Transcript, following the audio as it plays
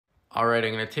All right,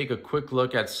 I'm going to take a quick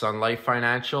look at Sun Life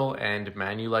Financial and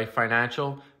Manulife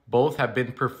Financial. Both have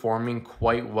been performing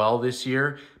quite well this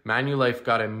year. Manulife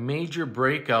got a major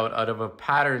breakout out of a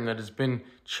pattern that has been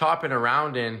chopping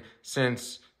around in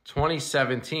since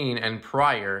 2017 and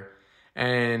prior,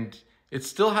 and it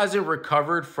still hasn't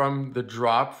recovered from the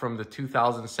drop from the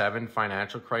 2007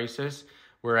 financial crisis,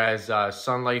 whereas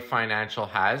Sun Life Financial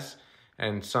has.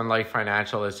 And Sun Life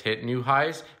Financial has hit new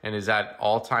highs and is at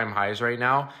all-time highs right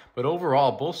now. But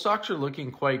overall, both stocks are looking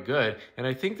quite good, and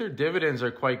I think their dividends are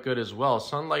quite good as well.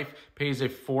 Sun Life pays a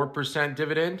 4%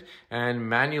 dividend, and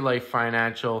Manulife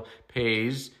Financial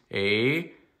pays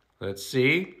a, let's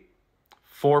see,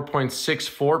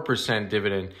 4.64%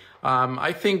 dividend.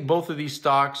 I think both of these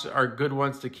stocks are good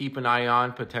ones to keep an eye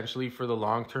on, potentially for the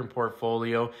long-term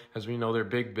portfolio. As we know, they're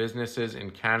big businesses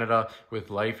in Canada with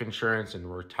life insurance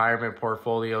and retirement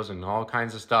portfolios and all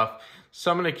kinds of stuff. So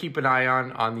I'm going to keep an eye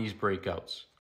on these breakouts.